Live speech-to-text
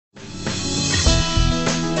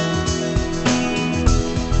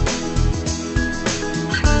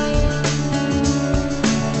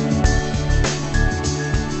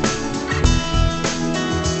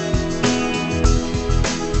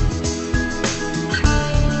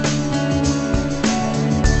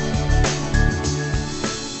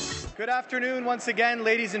afternoon once again,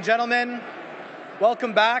 ladies and gentlemen.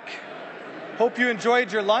 Welcome back. Hope you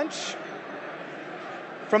enjoyed your lunch.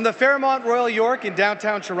 From the Fairmont Royal York in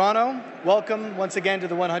downtown Toronto, welcome once again to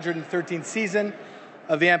the 113th season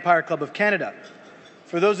of the Empire Club of Canada.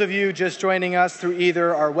 For those of you just joining us through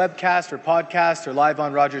either our webcast or podcast or live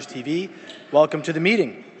on Rogers TV, welcome to the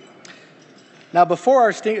meeting. Now, before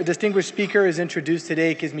our distinguished speaker is introduced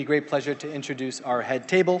today, it gives me great pleasure to introduce our head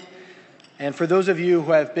table. And for those of you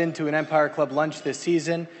who have been to an Empire Club lunch this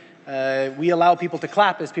season, we allow people to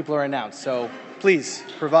clap as people are announced. So please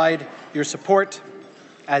provide your support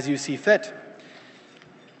as you see fit.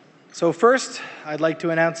 So first, I'd like to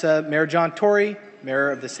announce Mayor John Tory, Mayor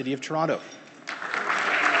of the City of Toronto.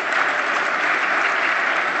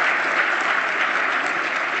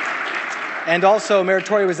 And also, Mayor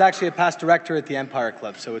Tory was actually a past director at the Empire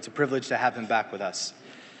Club, so it's a privilege to have him back with us.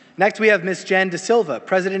 Next, we have Ms. Jen De Silva,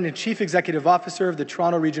 President and Chief Executive Officer of the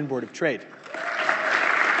Toronto Region Board of Trade.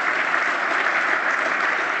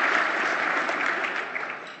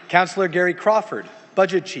 Councillor Gary Crawford,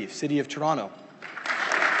 Budget Chief, City of Toronto.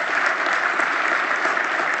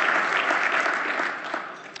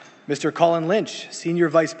 Mr. Colin Lynch, Senior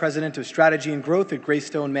Vice President of Strategy and Growth at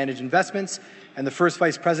Greystone Managed Investments and the first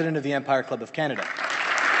Vice President of the Empire Club of Canada.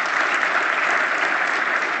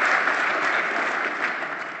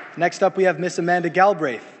 Next up, we have Miss Amanda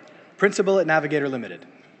Galbraith, Principal at Navigator Limited.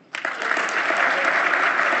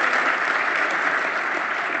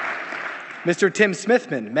 Mr. Tim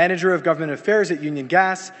Smithman, Manager of Government Affairs at Union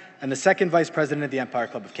Gas and the second Vice President of the Empire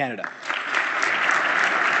Club of Canada.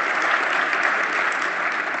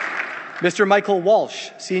 Mr. Michael Walsh,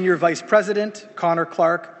 Senior Vice President, Connor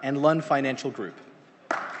Clark and Lund Financial Group.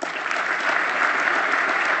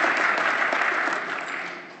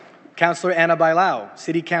 Councillor Anna Bailao,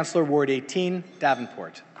 City Councillor, Ward 18,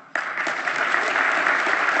 Davenport.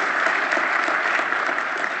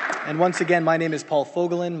 And once again, my name is Paul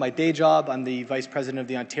Fogelin. My day job, I'm the Vice President of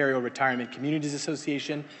the Ontario Retirement Communities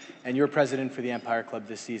Association and your President for the Empire Club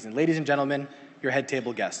this season. Ladies and gentlemen, your head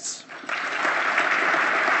table guests.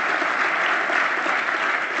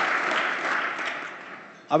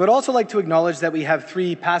 I would also like to acknowledge that we have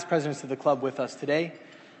three past presidents of the club with us today.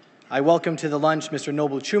 I welcome to the lunch Mr.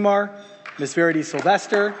 Noble Chumar, Ms. Verity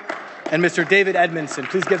Sylvester, and Mr. David Edmondson.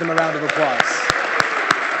 Please give them a round of applause.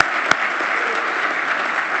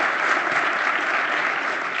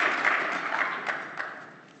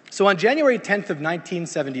 So on January 10th of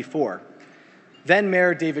 1974, then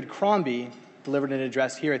Mayor David Crombie delivered an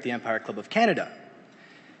address here at the Empire Club of Canada.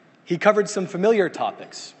 He covered some familiar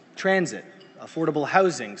topics: transit, affordable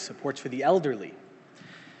housing, supports for the elderly.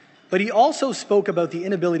 But he also spoke about the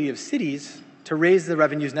inability of cities to raise the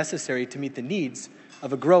revenues necessary to meet the needs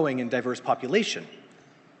of a growing and diverse population.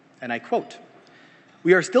 And I quote,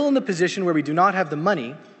 "We are still in the position where we do not have the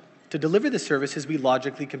money to deliver the services we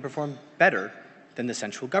logically can perform better than the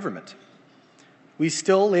central government. We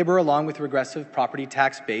still labor along with a regressive property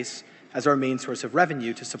tax base as our main source of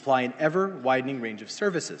revenue to supply an ever-widening range of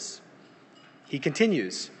services." He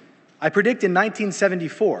continues, "I predict in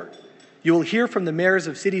 1974, you will hear from the mayors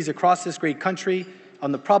of cities across this great country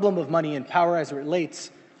on the problem of money and power as it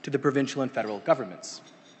relates to the provincial and federal governments."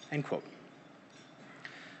 End quote.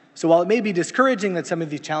 So while it may be discouraging that some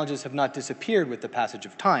of these challenges have not disappeared with the passage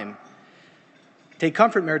of time, take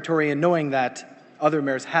comfort, Mayor Tory, in knowing that other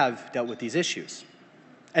mayors have dealt with these issues.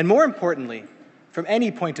 And more importantly, from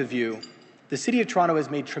any point of view, the City of Toronto has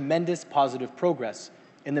made tremendous positive progress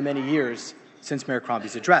in the many years since Mayor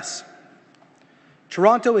Crombie's address.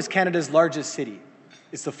 Toronto is Canada's largest city.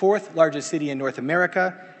 It's the fourth largest city in North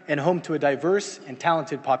America and home to a diverse and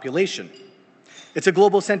talented population. It's a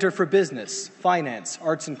global center for business, finance,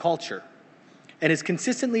 arts, and culture, and is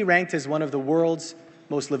consistently ranked as one of the world's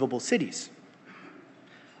most livable cities.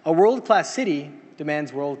 A world-class city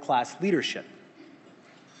demands world-class leadership.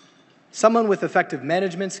 Someone with effective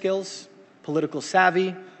management skills, political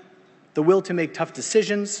savvy, the will to make tough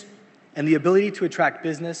decisions, and the ability to attract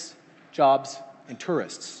business, jobs, and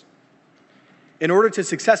tourists. In order to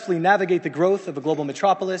successfully navigate the growth of a global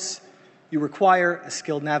metropolis, you require a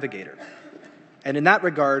skilled navigator. And in that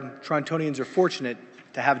regard, Torontonians are fortunate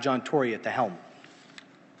to have John Tory at the helm.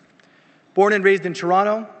 Born and raised in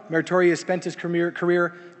Toronto, Mayor Tory has spent his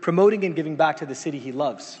career promoting and giving back to the city he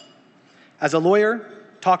loves. As a lawyer,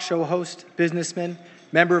 talk show host, businessman,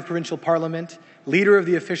 member of Provincial Parliament, leader of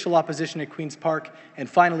the official opposition at Queen's Park, and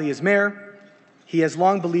finally as mayor, he has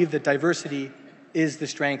long believed that diversity is the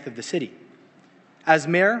strength of the city. As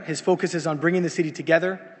mayor, his focus is on bringing the city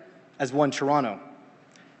together as one Toronto.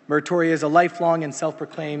 Mayor Tory is a lifelong and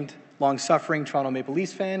self-proclaimed long-suffering Toronto Maple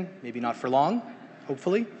Leafs fan, maybe not for long,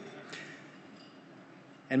 hopefully.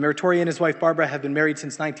 And Mayor Tory and his wife Barbara have been married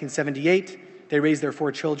since 1978. They raised their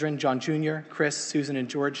 4 children, John Jr., Chris, Susan, and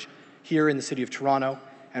George, here in the city of Toronto,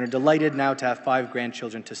 and are delighted now to have 5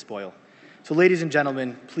 grandchildren to spoil. So ladies and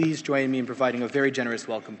gentlemen, please join me in providing a very generous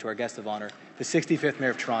welcome to our guest of honor, the 65th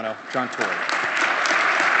Mayor of Toronto, John Tory.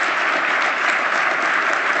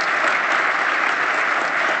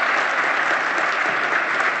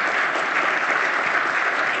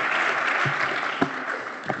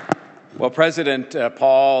 Well, President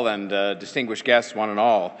Paul and distinguished guests, one and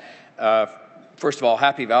all, first of all,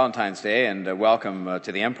 happy Valentine's Day and welcome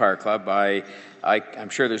to the Empire Club. I'm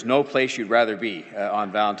sure there's no place you'd rather be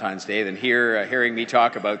on Valentine's Day than here, hearing me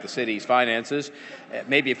talk about the city's finances.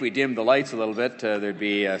 Maybe if we dimmed the lights a little bit, there'd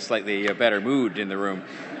be a slightly better mood in the room.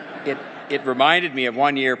 It reminded me of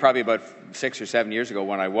one year, probably about 6 or 7 years ago,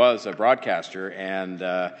 when I was a broadcaster, and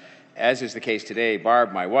as is the case today,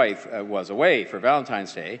 Barb, my wife, was away for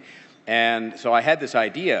Valentine's Day. And so I had this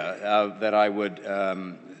idea that I would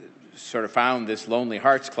sort of found this Lonely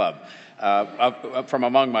Hearts Club from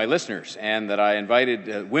among my listeners, and that I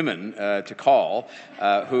invited women to call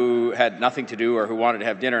who had nothing to do or who wanted to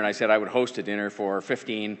have dinner. And I said I would host a dinner for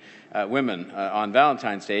 15 women on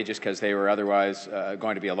Valentine's Day, just because they were otherwise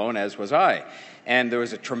going to be alone, as was I. And there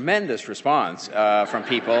was a tremendous response from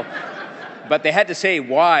people. But they had to say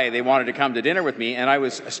why they wanted to come to dinner with me, and I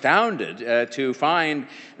was astounded to find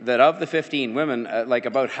that of the 15 women, like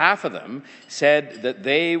about half of them said that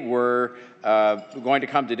they were going to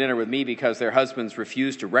come to dinner with me because their husbands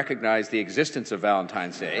refused to recognize the existence of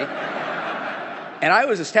Valentine's Day. And I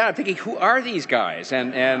was astounded, thinking, who are these guys?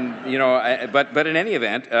 And you know, but in any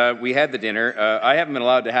event, we had the dinner. I haven't been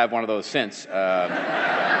allowed to have one of those since.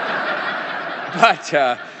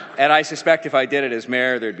 And I suspect if I did it as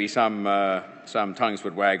mayor, there'd be some tongues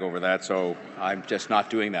would wag over that, so I'm just not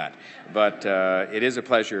doing that. But it is a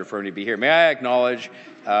pleasure for me to be here. May I acknowledge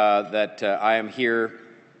that I am here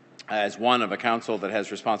as one of a council that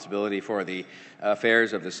has responsibility for the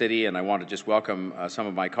affairs of the city, and I want to just welcome some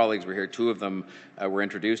of my colleagues. We're here. 2 of them were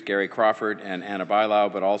introduced, Gary Crawford and Anna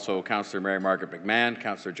Bailau, but also Councillor Mary Margaret McMahon,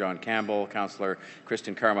 Councillor John Campbell, Councillor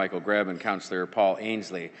Kristen Carmichael-Greb, and Councillor Paul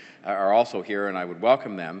Ainsley are also here, and I would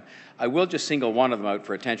welcome them. I will just single one of them out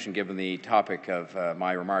for attention, given the topic of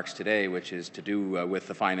my remarks today, which is to do with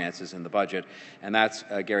the finances and the budget, and that's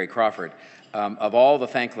Gary Crawford. Of all the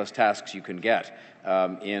thankless tasks you can get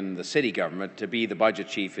in the city government, to be the budget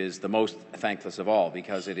chief is the most thankless of all,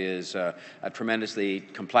 because it is a tremendously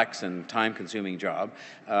complex and time-consuming job.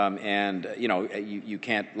 And you know, you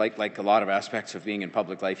can't, like a lot of aspects of being in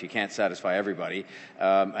public life, you can't satisfy everybody,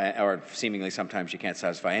 or seemingly sometimes you can't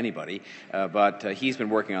satisfy anybody. But he's been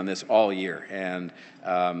working on this all year, and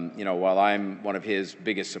you know, while I'm one of his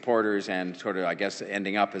biggest supporters and sort of, I guess,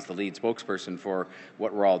 ending up as the lead spokesperson for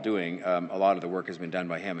what we're all doing, a lot of the work has been done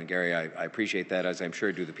by him. And Gary, I appreciate that, as I'm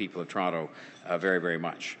sure do the people of Toronto very, very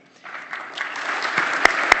much.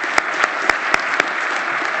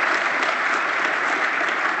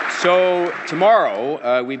 So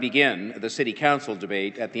tomorrow we begin the City Council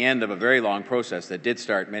debate at the end of a very long process that did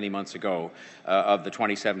start many months ago of the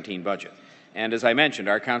 2017 budget. And as I mentioned,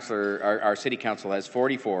 our City Council has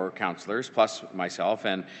 44 councillors, plus myself,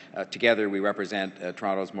 and together we represent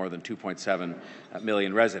Toronto's more than 2.7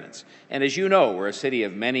 million residents. And as you know, we're a city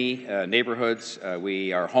of many neighbourhoods.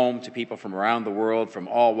 We are home to people from around the world, from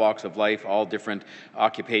all walks of life, all different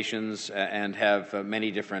occupations, and have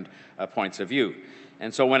many different points of view.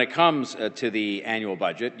 And so when it comes to the annual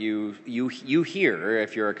budget, you hear,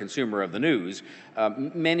 if you're a consumer of the news,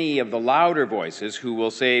 many of the louder voices who will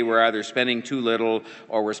say we're either spending too little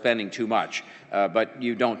or we're spending too much. But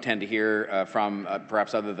you don't tend to hear from,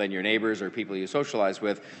 perhaps other than your neighbours or people you socialize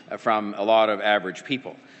with, from a lot of average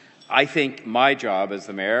people. I think my job as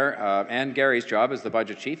the mayor, and Gary's job as the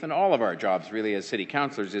budget chief, and all of our jobs really as city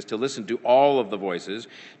councillors, is to listen to all of the voices,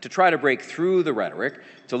 to try to break through the rhetoric,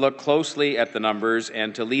 to look closely at the numbers,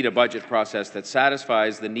 and to lead a budget process that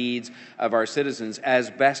satisfies the needs of our citizens as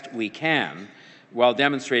best we can, while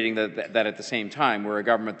demonstrating that at the same time we're a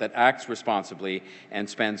government that acts responsibly and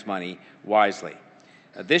spends money wisely.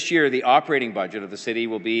 This year, the operating budget of the city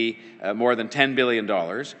will be more than $10 billion,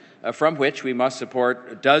 from which we must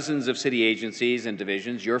support dozens of city agencies and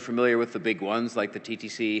divisions. You're familiar with the big ones like the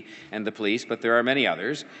TTC and the police, but there are many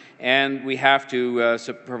others. And we have to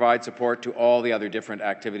provide support to all the other different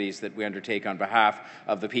activities that we undertake on behalf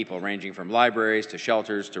of the people, ranging from libraries to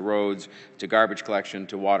shelters to roads to garbage collection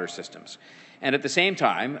to water systems. And at the same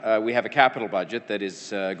time, we have a capital budget that is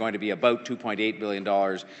going to be about $2.8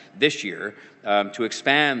 billion this year to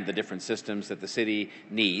expand the different systems that the city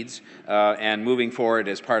needs, and moving forward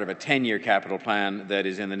as part of a 10-year capital plan that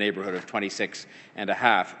is in the neighbourhood of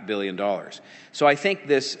 $26.5 billion. So I think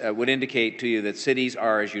this would indicate to you that cities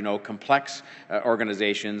are, as you know, complex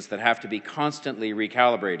organizations that have to be constantly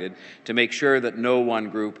recalibrated to make sure that no one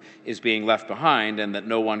group is being left behind and that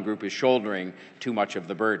no one group is shouldering too much of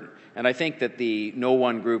the burden. And I think that the no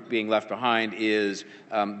one group being left behind is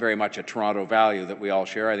very much a Toronto value that we all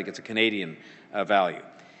share. I think it's a Canadian value.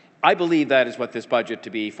 I believe that is what this budget,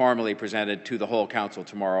 to be formally presented to the whole Council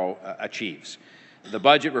tomorrow, achieves. The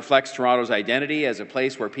budget reflects Toronto's identity as a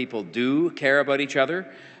place where people do care about each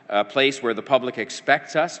other, a place where the public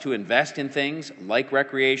expects us to invest in things like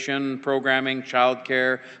recreation, programming,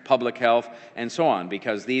 childcare, public health, and so on,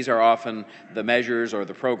 because these are often the measures or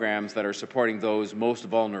the programs that are supporting those most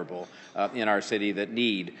vulnerable in our city that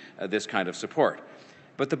need this kind of support.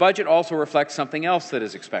 But the budget also reflects something else that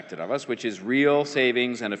is expected of us, which is real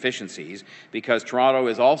savings and efficiencies, because Toronto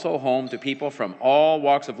is also home to people from all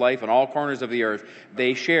walks of life and all corners of the earth.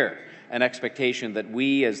 They share an expectation that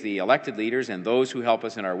we, as the elected leaders and those who help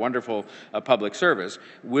us in our wonderful public service,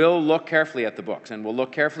 will look carefully at the books and will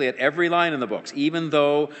look carefully at every line in the books. Even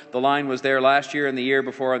though the line was there last year and the year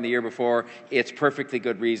before and the year before, it's perfectly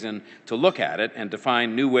good reason to look at it and to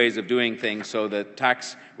find new ways of doing things so that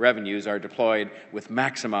tax revenues are deployed with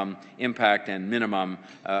maximum impact and minimum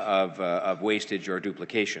of wastage or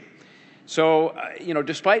duplication. So,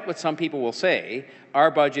 despite what some people will say,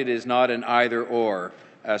 our budget is not an either-or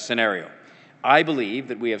scenario. I believe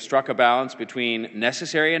that we have struck a balance between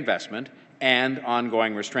necessary investment and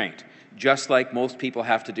ongoing restraint, just like most people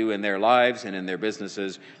have to do in their lives and in their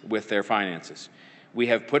businesses with their finances. We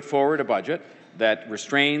have put forward a budget that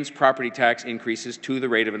restrains property tax increases to the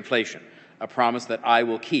rate of inflation, a promise that I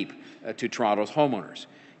will keep to Toronto's homeowners.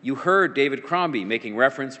 You heard David Crombie making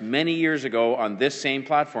reference many years ago on this same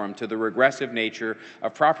platform to the regressive nature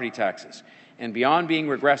of property taxes. And beyond being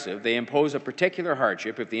regressive, they impose a particular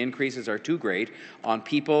hardship if the increases are too great on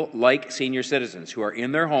people like senior citizens who are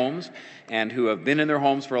in their homes and who have been in their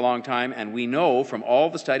homes for a long time. And we know from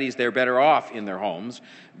all the studies they're better off in their homes,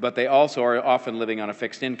 but they also are often living on a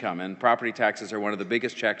fixed income. And property taxes are one of the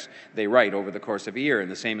biggest checks they write over the course of a year.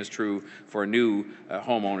 And the same is true for new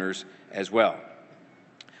homeowners as well.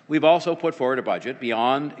 We've also put forward a budget,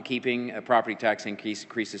 beyond keeping property tax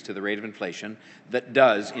increases to the rate of inflation, that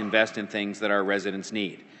does invest in things that our residents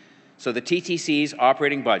need. So the TTC's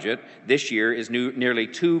operating budget this year is nearly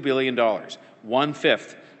 $2 billion,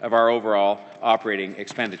 1/5 of our overall operating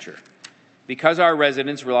expenditure. Because our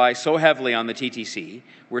residents rely so heavily on the TTC,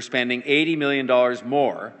 we're spending $80 million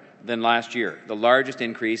more than last year, the largest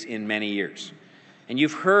increase in many years. And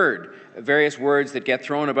you've heard various words that get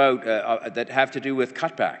thrown about that have to do with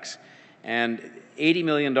cutbacks. And $80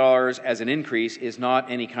 million as an increase is not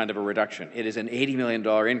any kind of a reduction. It is an $80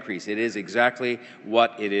 million increase. It is exactly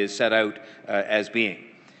what it is set out as being.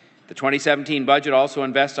 The 2017 budget also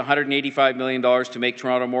invests $185 million to make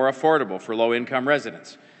Toronto more affordable for low-income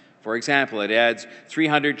residents. For example, it adds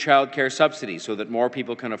 300 childcare subsidies so that more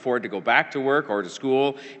people can afford to go back to work or to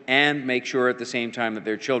school and make sure at the same time that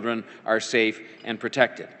their children are safe and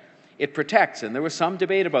protected. It protects, and there was some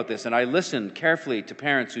debate about this, and I listened carefully to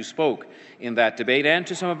parents who spoke in that debate and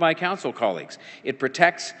to some of my council colleagues. It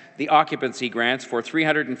protects the occupancy grants for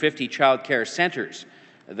 350 childcare centres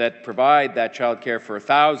that provide that childcare for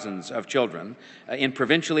thousands of children in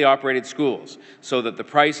provincially operated schools, so that the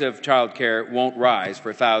price of childcare won't rise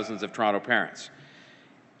for thousands of Toronto parents.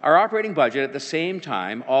 Our operating budget at the same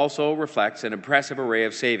time also reflects an impressive array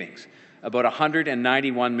of savings, about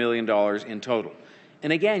 $191 million in total.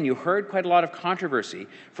 And again, you heard quite a lot of controversy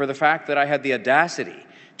for the fact that I had the audacity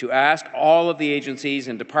to ask all of the agencies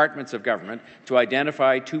and departments of government to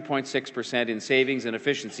identify 2.6% in savings and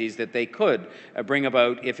efficiencies that they could bring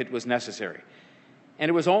about if it was necessary. And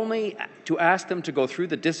it was only to ask them to go through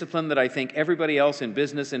the discipline that I think everybody else in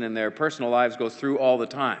business and in their personal lives goes through all the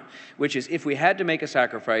time, which is, if we had to make a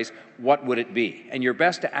sacrifice, what would it be? And you're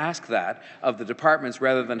best to ask that of the departments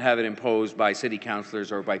rather than have it imposed by city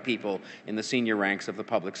councillors or by people in the senior ranks of the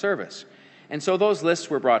public service. And so those lists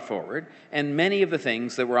were brought forward, and many of the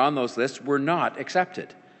things that were on those lists were not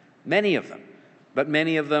accepted. Many of them. But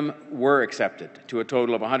many of them were accepted, to a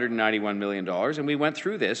total of $191 million. And we went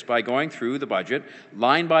through this by going through the budget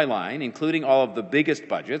line by line, including all of the biggest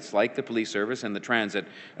budgets, like the police service and the transit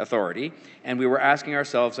authority. And we were asking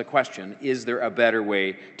ourselves a question: is there a better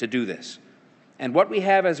way to do this? And what we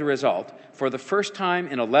have as a result, for the first time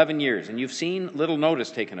in 11 years, and you've seen little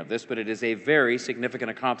notice taken of this, but it is a very significant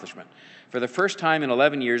accomplishment. For the first time in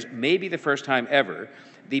 11 years, maybe the first time ever,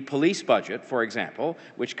 the police budget, for example,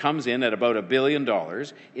 which comes in at about $1 billion,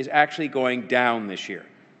 is actually going down this year.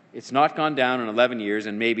 It's not gone down in 11 years,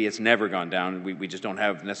 and maybe it's never gone down. We just don't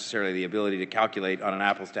have necessarily the ability to calculate on an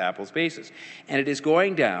apples-to-apples basis. And it is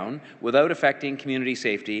going down without affecting community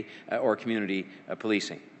safety or community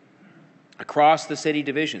policing. Across the city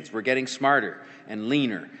divisions, we're getting smarter and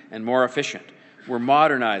leaner and more efficient. We're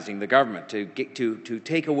modernizing the government to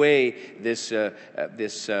take away this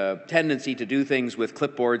tendency to do things with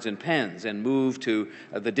clipboards and pens and move to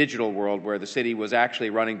the digital world where the city was actually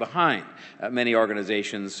running behind many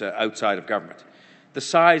organizations outside of government. The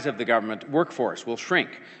size of the government workforce will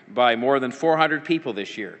shrink by more than 400 people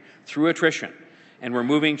this year through attrition. And we're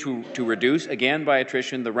moving to reduce, again by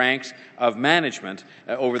attrition, the ranks of management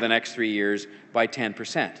over the next 3 years by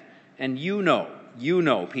 10%. And you know,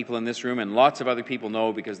 people in this room, and lots of other people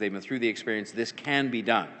know because they've been through the experience, this can be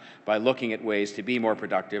done by looking at ways to be more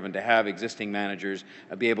productive and to have existing managers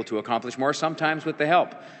be able to accomplish more, sometimes with the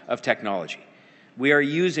help of technology. We are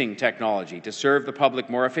using technology to serve the public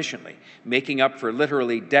more efficiently, making up for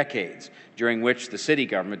literally decades during which the city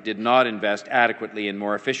government did not invest adequately in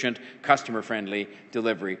more efficient, customer-friendly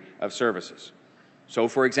delivery of services. So,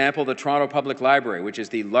 for example, the Toronto Public Library, which is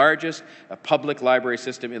the largest public library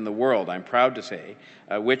system in the world, I'm proud to say,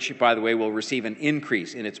 which, by the way, will receive an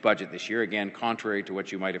increase in its budget this year, again, contrary to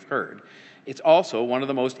what you might have heard. It's also one of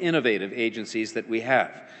the most innovative agencies that we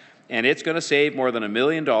have. And it's going to save more than $1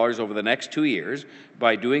 million over the next 2 years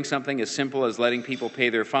by doing something as simple as letting people pay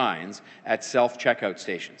their fines at self-checkout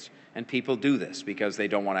stations. And people do this because they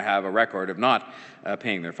don't want to have a record of not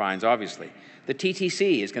paying their fines, obviously. The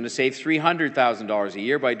TTC is going to save $300,000 a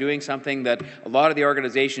year by doing something that a lot of the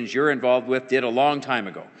organizations you're involved with did a long time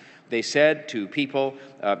ago. They said to people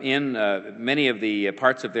in many of the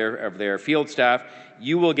parts of their field staff,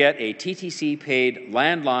 you will get a TTC-paid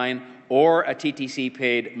landline or a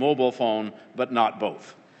TTC-paid mobile phone, but not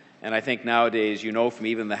both. And I think nowadays, you know from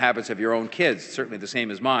even the habits of your own kids, certainly the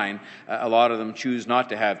same as mine, a lot of them choose not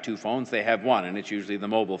to have two phones, they have one, and it's usually the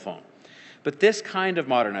mobile phone. But this kind of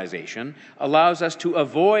modernization allows us to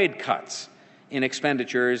avoid cuts in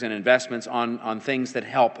expenditures and investments on things that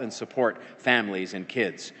help and support families and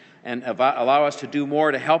kids, and allow us to do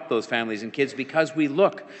more to help those families and kids because we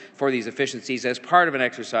look for these efficiencies as part of an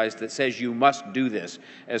exercise that says you must do this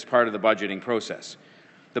as part of the budgeting process.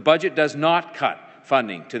 The budget does not cut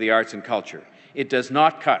funding to the arts and culture. It does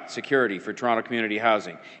not cut security for Toronto community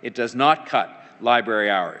housing. It does not cut library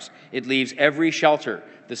hours. It leaves every shelter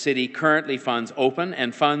the city currently funds open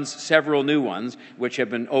and funds several new ones which have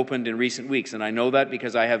been opened in recent weeks. And I know that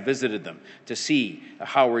because I have visited them to see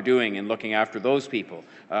how we're doing in looking after those people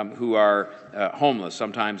who are homeless,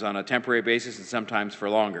 sometimes on a temporary basis and sometimes for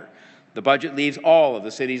longer. The budget leaves all of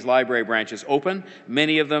the city's library branches open,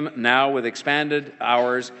 many of them now with expanded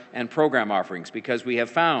hours and program offerings, because we have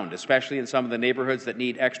found, especially in some of the neighbourhoods that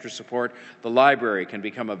need extra support, the library can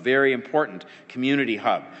become a very important community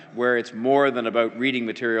hub where it's more than about reading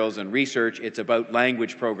materials and research, it's about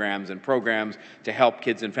language programs and programs to help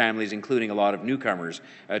kids and families, including a lot of newcomers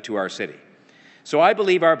to our city. So I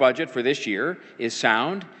believe our budget for this year is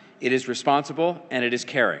sound, it is responsible, and it is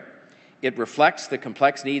caring. It reflects the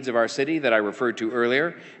complex needs of our city that I referred to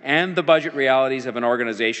earlier and the budget realities of an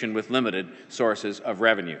organization with limited sources of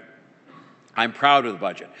revenue. I'm proud of the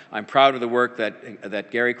budget. I'm proud of the work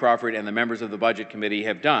that Gary Crawford and the members of the Budget Committee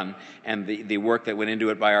have done and the work that went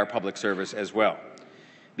into it by our public service as well.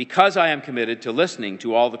 Because I am committed to listening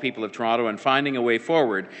to all the people of Toronto and finding a way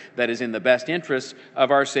forward that is in the best interests of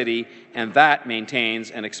our city and that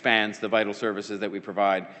maintains and expands the vital services that we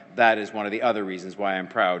provide, that is one of the other reasons why I'm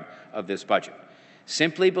proud of this budget.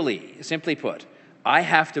 Simply put, I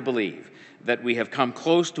have to believe that we have come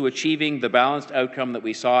close to achieving the balanced outcome that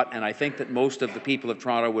we sought, and I think that most of the people of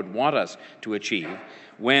Toronto would want us to achieve,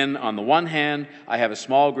 when, on the one hand, I have a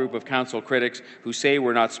small group of council critics who say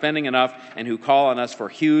we're not spending enough and who call on us for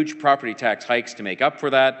huge property tax hikes to make up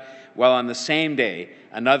for that, while on the same day,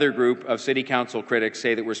 another group of city council critics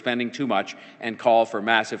say that we're spending too much and call for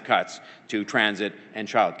massive cuts to transit and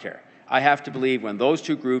childcare. I have to believe when those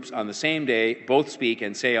two groups on the same day both speak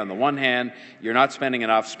and say, on the one hand, you're not spending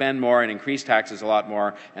enough, spend more and increase taxes a lot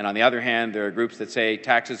more, and on the other hand, there are groups that say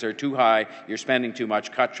taxes are too high, you're spending too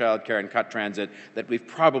much, cut childcare and cut transit, that we've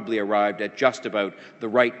probably arrived at just about the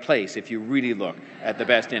right place if you really look at the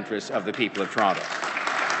best interests of the people of Toronto.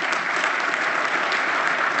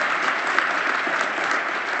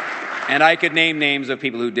 And I could name names of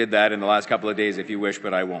people who did that in the last couple of days if you wish,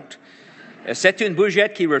 but I won't. C'est une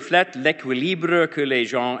budget qui reflète l'équilibre que les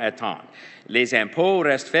gens attendent. Les impôts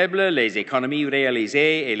restent faibles, les économies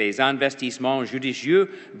réalisées et les investissements judicieux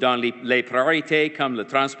dans les priorités comme le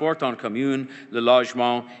transport en commun, le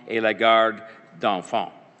logement et la garde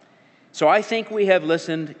d'enfants. So I think we have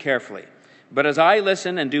listened carefully. But as I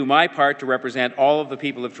listen and do my part to represent all of the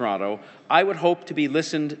people of Toronto, I would hope to be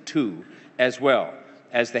listened to as well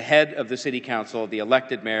as the head of the City Council, the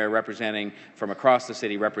elected mayor representing from across the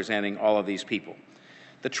city, representing all of these people.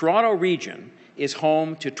 The Toronto region is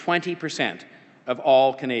home to 20% of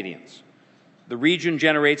all Canadians. The region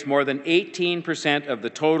generates more than 18% of the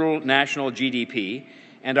total national GDP,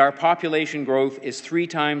 and our population growth is 3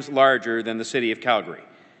 times larger than the city of Calgary.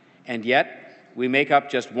 And yet, we make up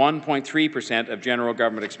just 1.3% of general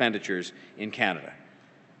government expenditures in Canada.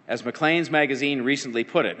 As Maclean's magazine recently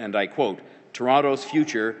put it, and I quote, "Toronto's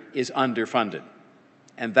future is underfunded,"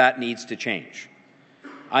 and that needs to change.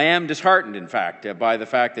 I am disheartened, in fact, by the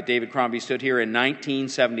fact that David Crombie stood here in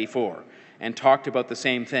 1974 and talked about the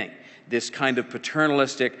same thing, this kind of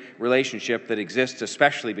paternalistic relationship that exists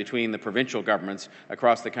especially between the provincial governments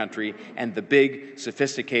across the country and the big,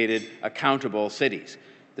 sophisticated, accountable cities.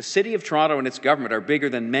 The City of Toronto and its government are bigger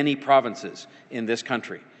than many provinces in this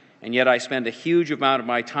country, and yet I spend a huge amount of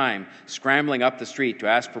my time scrambling up the street to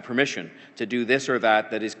ask for permission to do this or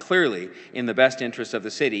that is clearly in the best interest of the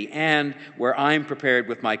city, and where I'm prepared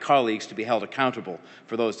with my colleagues to be held accountable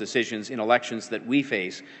for those decisions in elections that we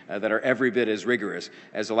face that are every bit as rigorous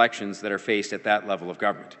as elections that are faced at that level of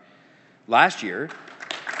government. Last year,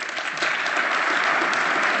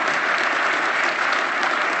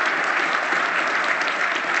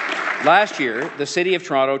 the City of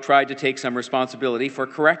Toronto tried to take some responsibility for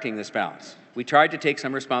correcting this balance. We tried to take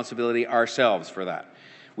some responsibility ourselves for that.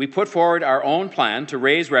 We put forward our own plan to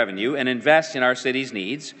raise revenue and invest in our city's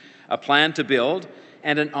needs, a plan to build,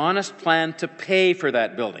 and an honest plan to pay for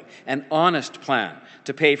that building. An honest plan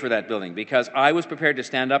to pay for that building, because I was prepared to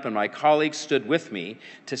stand up, and my colleagues stood with me,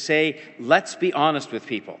 to say, let's be honest with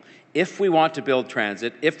people. If we want to build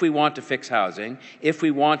transit, if we want to fix housing, if we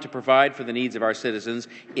want to provide for the needs of our citizens,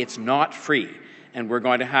 it's not free, and we're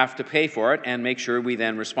going to have to pay for it and make sure we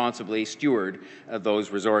then responsibly steward those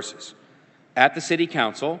resources. At the City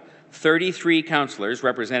Council, 33 councillors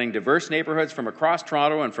representing diverse neighbourhoods from across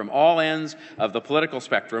Toronto and from all ends of the political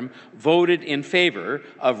spectrum voted in favour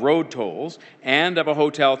of road tolls and of a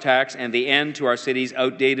hotel tax and the end to our city's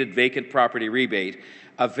outdated vacant property rebate,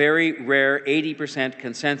 a very rare 80%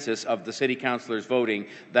 consensus of the city councillors voting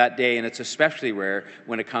that day, and it's especially rare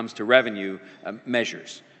when it comes to revenue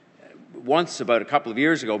measures. Once, about a couple of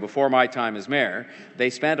years ago, before my time as mayor, they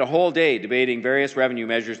spent a whole day debating various revenue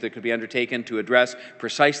measures that could be undertaken to address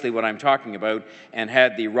precisely what I'm talking about, and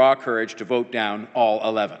had the raw courage to vote down all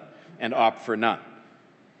 11 and opt for none.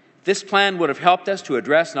 This plan would have helped us to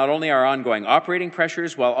address not only our ongoing operating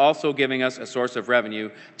pressures, while also giving us a source of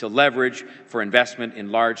revenue to leverage for investment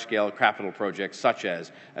in large-scale capital projects such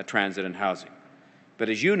as transit and housing. But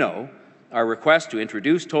as you know, our request to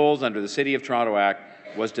introduce tolls under the City of Toronto Act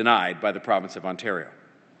was denied by the province of Ontario.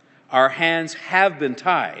 Our hands have been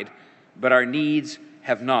tied, but our needs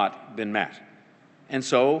have not been met. And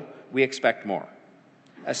so we expect more.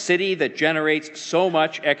 A city that generates so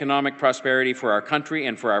much economic prosperity for our country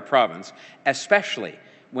and for our province, especially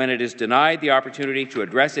when it is denied the opportunity to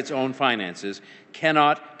address its own finances,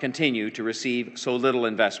 cannot continue to receive so little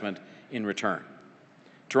investment in return.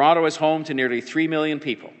 Toronto is home to nearly 3 million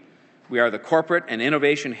people. We are the corporate and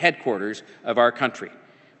innovation headquarters of our country.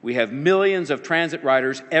 We have millions of transit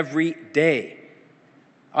riders every day.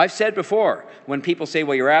 I've said before, when people say,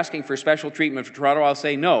 well, you're asking for special treatment for Toronto, I'll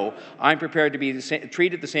say no. I'm prepared to be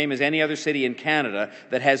treated the same as any other city in Canada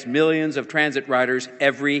that has millions of transit riders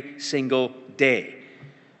every single day.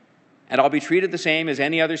 And I'll be treated the same as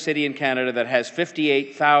any other city in Canada that has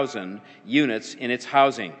 58,000 units in its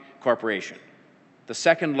housing corporation, the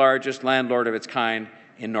second largest landlord of its kind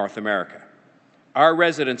in North America. Our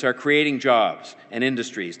residents are creating jobs and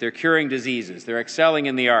industries. They're curing diseases. They're excelling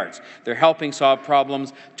in the arts. They're helping solve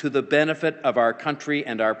problems to the benefit of our country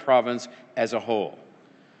and our province as a whole.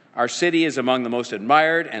 Our city is among the most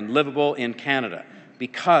admired and livable in Canada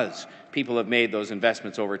because people have made those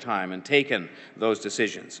investments over time and taken those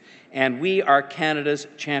decisions. And we are Canada's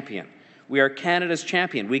champion. We are Canada's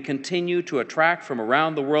champion. We continue to attract from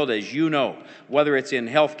around the world, as you know, whether it's in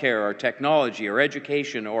healthcare or technology or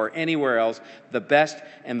education or anywhere else, the best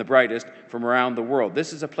and the brightest from around the world.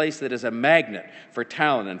 This is a place that is a magnet for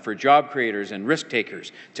talent and for job creators and risk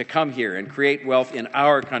takers to come here and create wealth in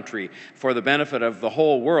our country for the benefit of the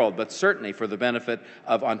whole world, but certainly for the benefit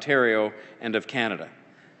of Ontario and of Canada.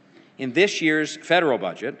 In this year's federal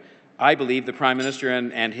budget, I believe the Prime Minister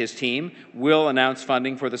and his team will announce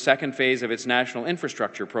funding for the second phase of its national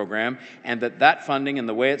infrastructure program, and that funding and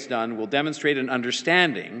the way it's done will demonstrate an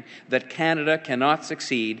understanding that Canada cannot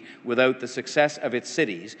succeed without the success of its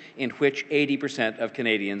cities, in which 80% of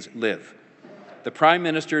Canadians live. The Prime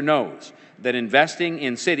Minister knows that investing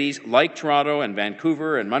in cities like Toronto and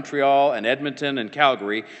Vancouver and Montreal and Edmonton and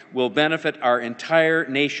Calgary will benefit our entire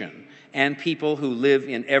nation and people who live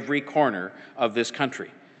in every corner of this country.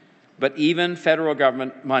 But even federal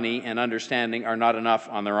government money and understanding are not enough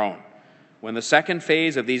on their own. When the second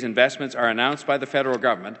phase of these investments are announced by the federal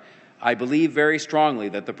government, I believe very strongly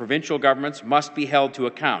that the provincial governments must be held to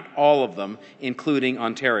account, all of them, including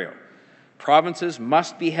Ontario. Provinces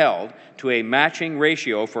must be held to a matching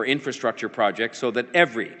ratio for infrastructure projects so that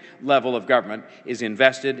every level of government is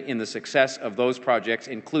invested in the success of those projects,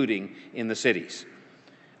 including in the cities.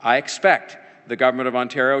 I expect the Government of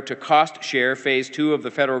Ontario to cost-share Phase 2 of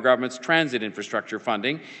the federal government's transit infrastructure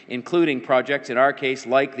funding, including projects, in our case,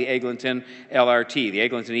 like the Eglinton LRT, the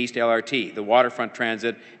Eglinton East LRT, the Waterfront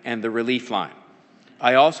Transit, and the Relief Line.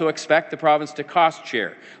 I also expect the province to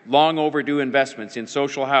cost-share long overdue investments in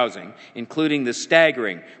social housing, including the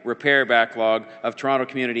staggering repair backlog of Toronto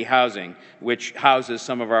Community Housing, which houses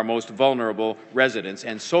some of our most vulnerable residents.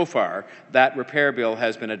 And so far, that repair bill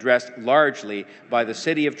has been addressed largely by the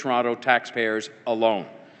City of Toronto taxpayers alone.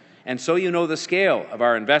 And so you know the scale of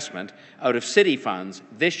our investment out of city funds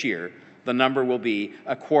this year. The number will be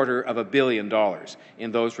 $250 million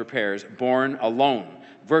in those repairs, borne alone,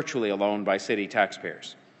 virtually alone, by city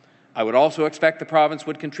taxpayers. I would also expect the province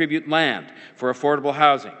would contribute land for affordable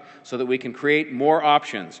housing so that we can create more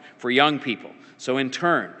options for young people, so in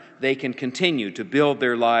turn they can continue to build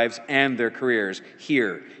their lives and their careers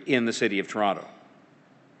here in the City of Toronto.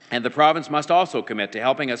 And the province must also commit to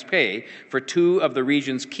helping us pay for two of the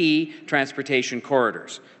region's key transportation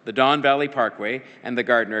corridors, the Don Valley Parkway and the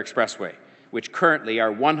Gardiner Expressway, which currently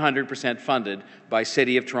are 100% funded by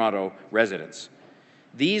City of Toronto residents.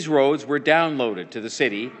 These roads were downloaded to the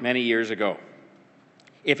city many years ago.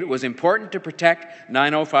 If it was important to protect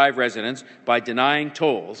 905 residents by denying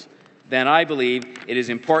tolls, then I believe it is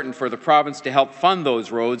important for the province to help fund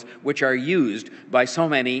those roads which are used by so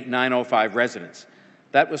many 905 residents.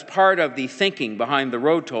 That was part of the thinking behind the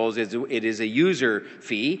road tolls. It is a user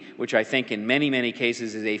fee, which I think in many, many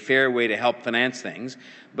cases is a fair way to help finance things.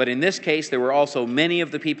 But in this case, there were also many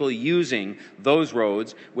of the people using those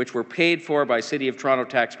roads which were paid for by City of Toronto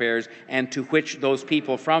taxpayers, and to which those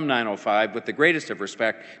people from 905, with the greatest of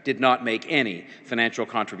respect, did not make any financial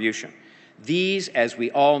contribution. These, as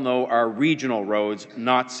we all know, are regional roads,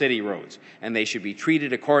 not city roads, and they should be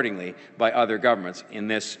treated accordingly by other governments in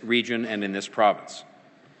this region and in this province.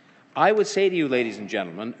 I would say to you, ladies and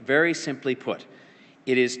gentlemen, very simply put,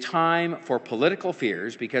 it is time for political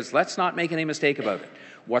fears, because let's not make any mistake about it.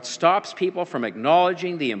 What stops people from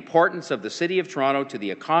acknowledging the importance of the City of Toronto to the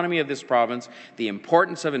economy of this province, the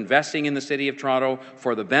importance of investing in the City of Toronto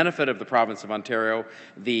for the benefit of the province of Ontario,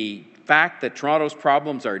 the fact that Toronto's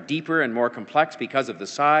problems are deeper and more complex because of the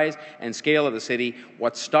size and scale of the city,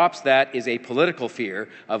 what stops that is a political fear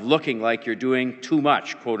of looking like you're doing too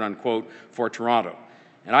much, quote unquote, for Toronto.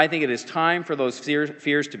 And I think it is time for those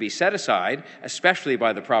fears to be set aside, especially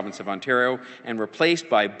by the province of Ontario, and replaced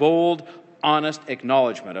by bold, honest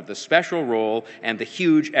acknowledgement of the special role and the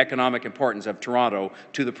huge economic importance of Toronto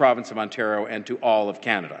to the province of Ontario and to all of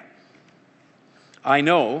Canada. I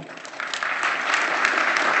know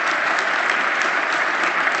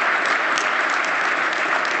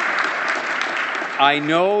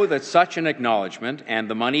that such an acknowledgement and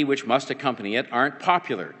the money which must accompany it aren't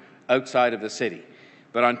popular outside of the city.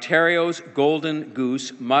 But Ontario's golden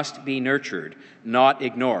goose must be nurtured, not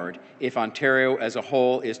ignored, if Ontario as a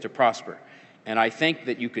whole is to prosper. And I think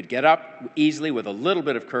that you could get up easily with a little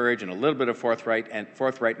bit of courage and a little bit of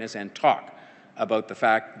forthrightness and talk about the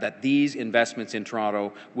fact that these investments in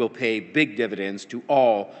Toronto will pay big dividends to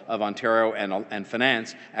all of Ontario and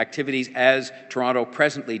finance activities, as Toronto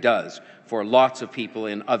presently does for lots of people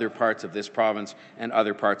in other parts of this province and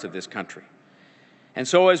other parts of this country. And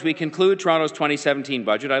so as we conclude Toronto's 2017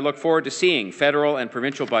 budget, I look forward to seeing federal and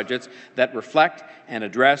provincial budgets that reflect and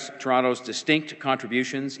address Toronto's distinct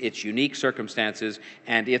contributions, its unique circumstances,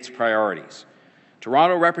 and its priorities.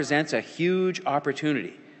 Toronto represents a huge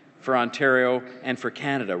opportunity for Ontario and for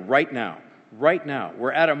Canada right now, right now.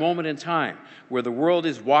 We're at a moment in time where the world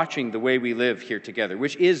is watching the way we live here together,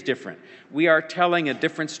 which is different. We are telling a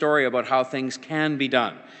different story about how things can be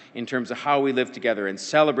done in terms of how we live together and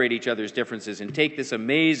celebrate each other's differences and take this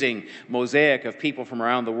amazing mosaic of people from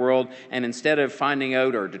around the world, and instead of finding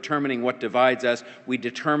out or determining what divides us, we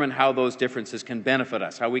determine how those differences can benefit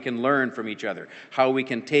us, how we can learn from each other, how we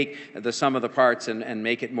can take the sum of the parts and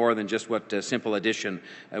make it more than just what simple addition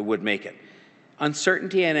would make it.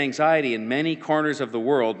 Uncertainty and anxiety in many corners of the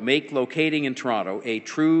world make locating in Toronto, a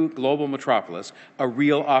true global metropolis, a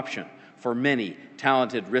real option for many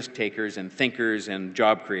talented risk-takers and thinkers and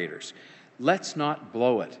job creators. Let's not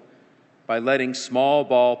blow it by letting small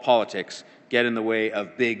ball politics get in the way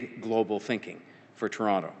of big global thinking for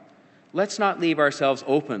Toronto. Let's not leave ourselves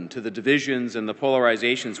open to the divisions and the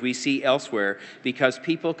polarizations we see elsewhere because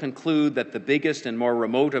people conclude that the biggest and more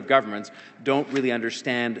remote of governments don't really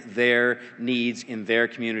understand their needs in their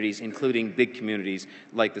communities, including big communities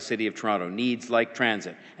like the City of Toronto, needs like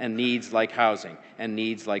transit and needs like housing and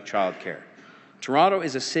needs like childcare. Toronto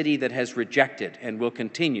is a city that has rejected and will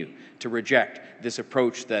continue to reject this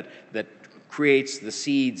approach that creates the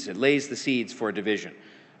seeds, it lays the seeds for division.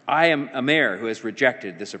 I am a mayor who has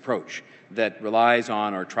rejected this approach that relies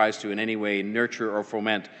on or tries to in any way nurture or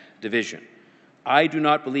foment division. I do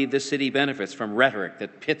not believe this city benefits from rhetoric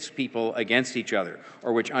that pits people against each other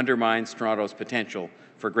or which undermines Toronto's potential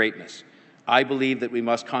for greatness. I believe that we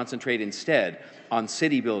must concentrate instead on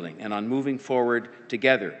city building and on moving forward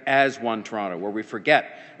together as one Toronto, where we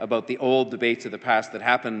forget about the old debates of the past that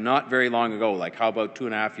happened not very long ago, like how about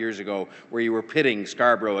 2.5 years ago, where you were pitting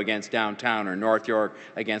Scarborough against downtown or North York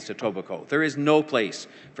against Etobicoke. There is no place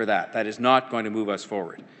for that. That is not going to move us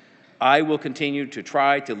forward. I will continue to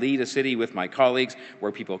try to lead a city with my colleagues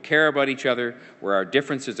where people care about each other, where our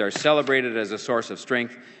differences are celebrated as a source of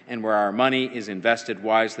strength, and where our money is invested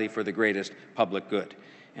wisely for the greatest public good.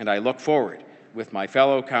 And I look forward, with my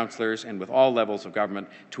fellow councillors and with all levels of government,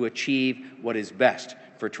 to achieve what is best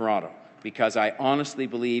for Toronto, because I honestly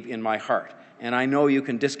believe in my heart, and I know you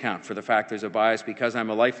can discount for the fact there's a bias because I'm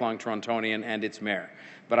a lifelong Torontonian and its mayor,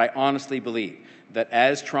 but I honestly believe that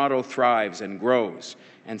as Toronto thrives and grows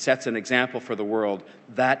and sets an example for the world,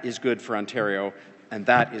 that is good for Ontario and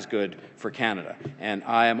that is good for Canada. And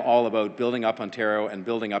I am all about building up Ontario and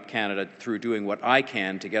building up Canada through doing what I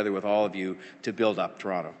can together with all of you to build up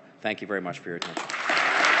Toronto. Thank you very much for your attention.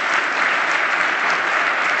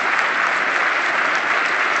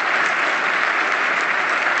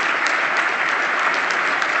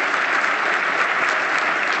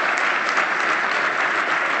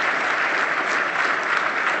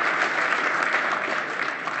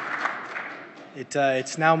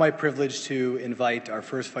 It's now my privilege to invite our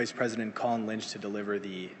first Vice President, Colin Lynch, to deliver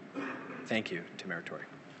the thank you to Mayor Tory.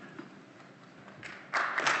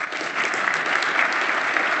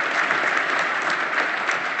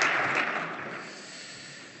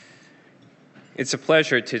 It's a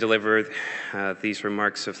pleasure to deliver these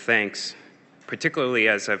remarks of thanks, particularly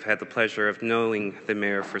as I've had the pleasure of knowing the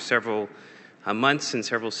Mayor for several months in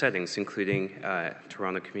several settings, including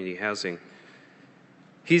Toronto Community Housing.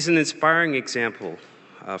 He's an inspiring example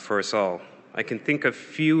for us all. I can think of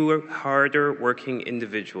few harder working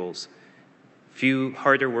individuals who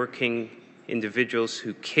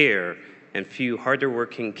care, and few harder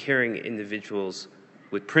working, caring individuals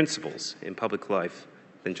with principles in public life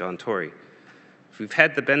than John Tory. We've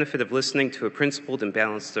had the benefit of listening to a principled and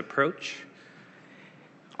balanced approach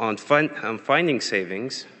on finding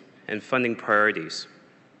savings and funding priorities.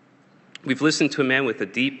 We've listened to a man with a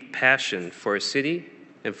deep passion for a city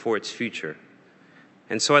and for its future.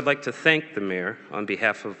 And so I'd like to thank the Mayor on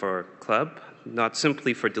behalf of our club, not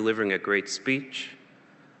simply for delivering a great speech,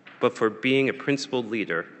 but for being a principled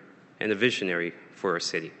leader and a visionary for our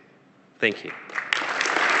city. Thank you.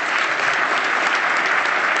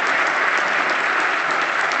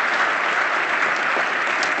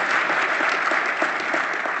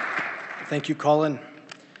 Thank you, Colin.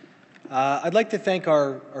 I'd like to thank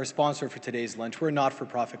our sponsor for today's lunch. We're a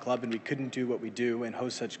not-for-profit club, and we couldn't do what we do and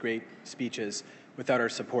host such great speeches without our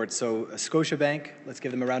support. So Scotiabank, let's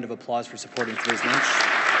give them a round of applause for supporting today's lunch.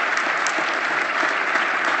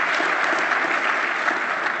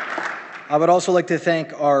 I would also like to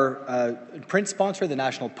thank our print sponsor, the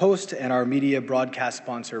National Post, and our media broadcast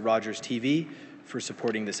sponsor, Rogers TV, for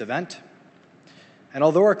supporting this event. And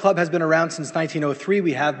although our club has been around since 1903,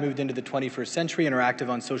 we have moved into the 21st century and are active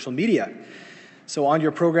on social media. So on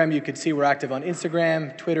your program, you could see we're active on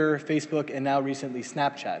Instagram, Twitter, Facebook, and now recently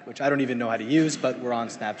Snapchat, which I don't even know how to use, but we're on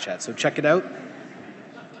Snapchat. So check it out.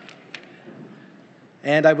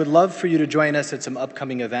 And I would love for you to join us at some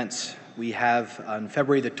upcoming events. We have on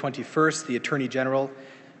February the 21st, the Attorney General,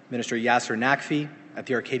 Minister Yasser Naqvi, at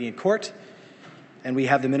the Arcadian Court. And we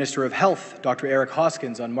have the Minister of Health, Dr. Eric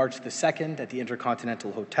Hoskins, on March the 2nd at the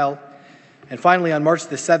Intercontinental Hotel. And finally, on March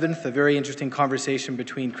the 7th, a very interesting conversation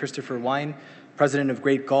between Christopher Wine, President of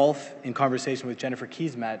Great Gulf, in conversation with Jennifer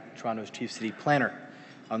Keesmaat, Toronto's Chief City Planner,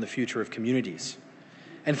 on the future of communities.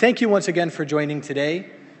 And thank you once again for joining today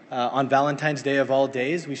on Valentine's Day of all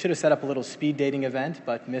days. We should have set up a little speed dating event,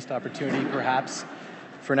 but missed opportunity perhaps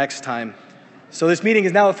for next time. So this meeting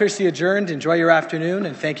is now officially adjourned. Enjoy your afternoon,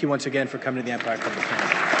 and thank you once again for coming to the Empire Club of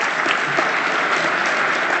Canada.